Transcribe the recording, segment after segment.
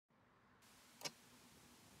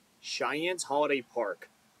Cheyenne's Holiday Park,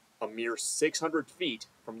 a mere 600 feet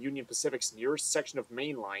from Union Pacific's nearest section of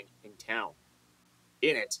main line in town.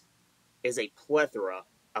 In it is a plethora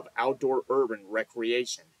of outdoor urban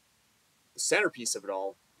recreation. The centerpiece of it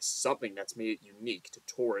all is something that's made it unique to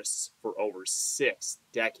tourists for over 6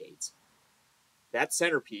 decades. That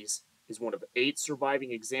centerpiece is one of 8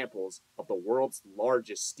 surviving examples of the world's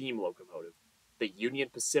largest steam locomotive, the Union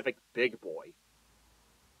Pacific Big Boy.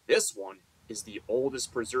 This one is the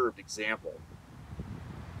oldest preserved example.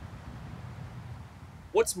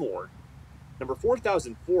 What's more, number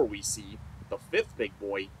 4004 we see, the 5th Big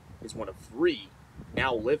Boy, is one of 3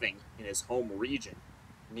 now living in his home region,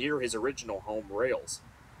 near his original home rails.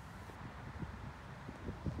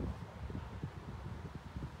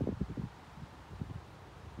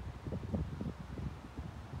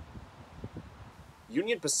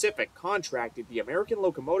 Union Pacific contracted the American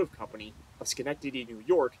Locomotive Company of Schenectady, New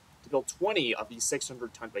York, to build 20 of these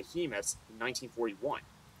 600-ton behemoths in 1941,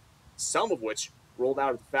 some of which rolled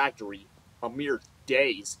out of the factory a mere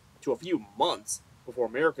days to a few months before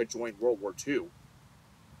America joined World War II.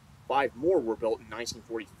 5 more were built in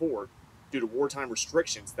 1944 due to wartime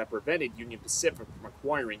restrictions that prevented Union Pacific from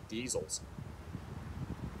acquiring diesels.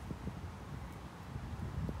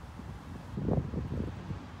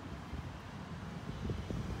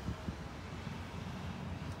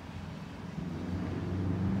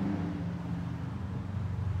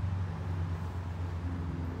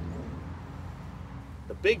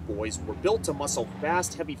 The Big Boys were built to muscle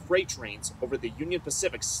fast, heavy freight trains over the Union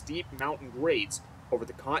Pacific's steep mountain grades over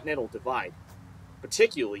the Continental Divide,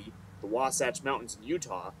 particularly the Wasatch Mountains in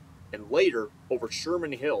Utah, and later over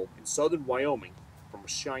Sherman Hill in southern Wyoming from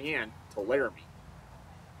Cheyenne to Laramie.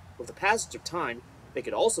 With the passage of time, they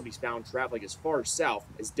could also be found traveling as far south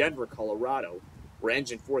as Denver, Colorado, where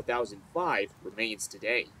engine 4005 remains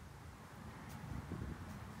today.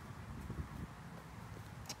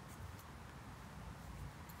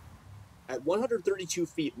 At 132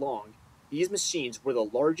 feet long, these machines were the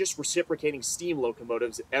largest reciprocating steam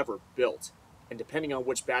locomotives ever built, and depending on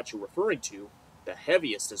which batch you're referring to, the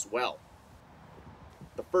heaviest as well.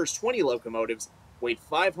 The first 20 locomotives weighed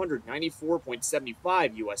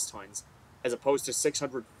 594.75 U.S. tons, as opposed to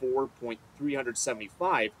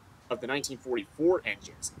 604.375 of the 1944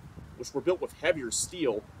 engines, which were built with heavier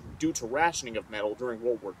steel due to rationing of metal during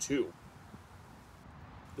World War II.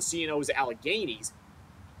 The C&O's Alleghenies,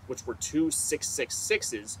 which were 2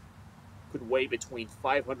 666s, could weigh between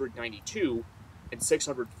 592 and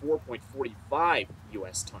 604.45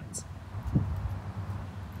 U.S. tons.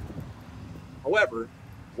 However,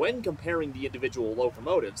 when comparing the individual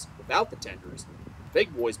locomotives without the tenders, the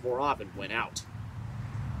Big Boys more often win out.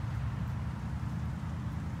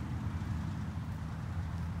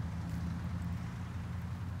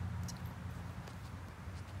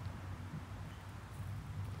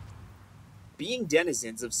 Being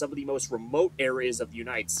denizens of some of the most remote areas of the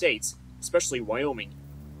United States, especially Wyoming,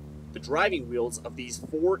 the driving wheels of these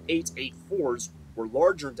 4884s were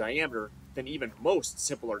larger in diameter than even most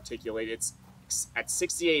simple articulateds at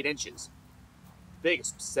 68 inches, the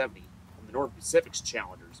biggest was 70 on the Northern Pacific's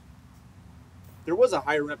Challengers. There was a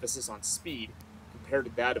higher emphasis on speed compared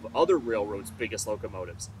to that of other railroads' biggest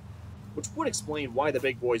locomotives, which would explain why the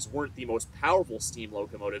Big Boys weren't the most powerful steam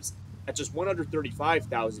locomotives at just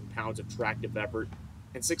 135,000 pounds of tractive effort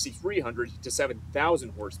and 6,300 to 7,000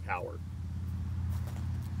 horsepower.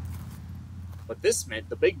 But this meant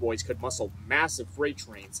the Big Boys could muscle massive freight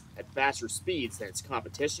trains at faster speeds than its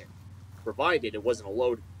competition, provided it wasn't a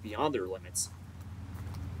load beyond their limits.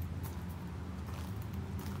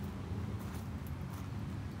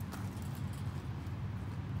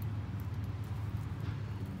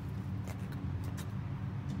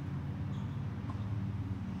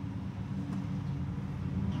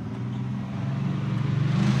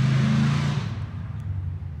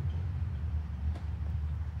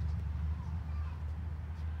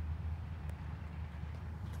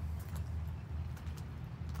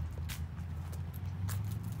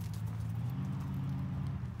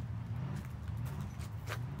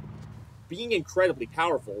 Being incredibly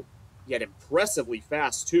powerful, yet impressively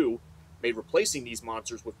fast too, made replacing these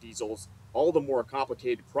monsters with diesels all the more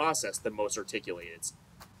complicated process than most articulateds.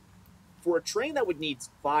 For a train that would need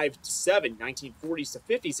 5 to 7 1940s to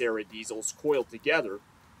 50s era diesels coiled together,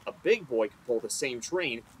 a Big Boy could pull the same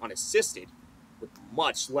train unassisted, with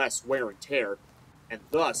much less wear and tear, and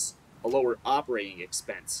thus a lower operating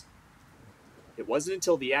expense. It wasn't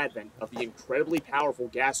until the advent of the incredibly powerful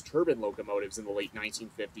gas turbine locomotives in the late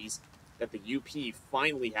 1950s that the UP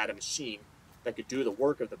finally had a machine that could do the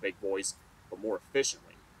work of the Big Boys, but more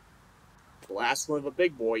efficiently. The last run of a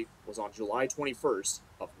big boy was on July 21st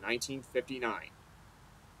of 1959.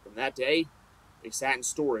 From that day, they sat in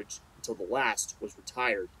storage until the last was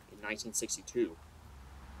retired in 1962.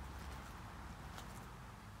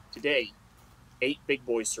 Today, 8 big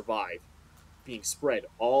boys survive, being spread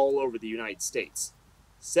all over the United States.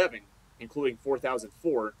 7, including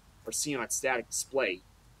 4004, are seen on static display,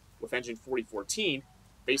 with engine 4014,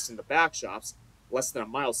 based in the back shops, less than a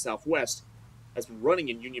mile southwest, has been running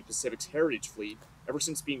in Union Pacific's Heritage Fleet ever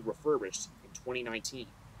since being refurbished in 2019.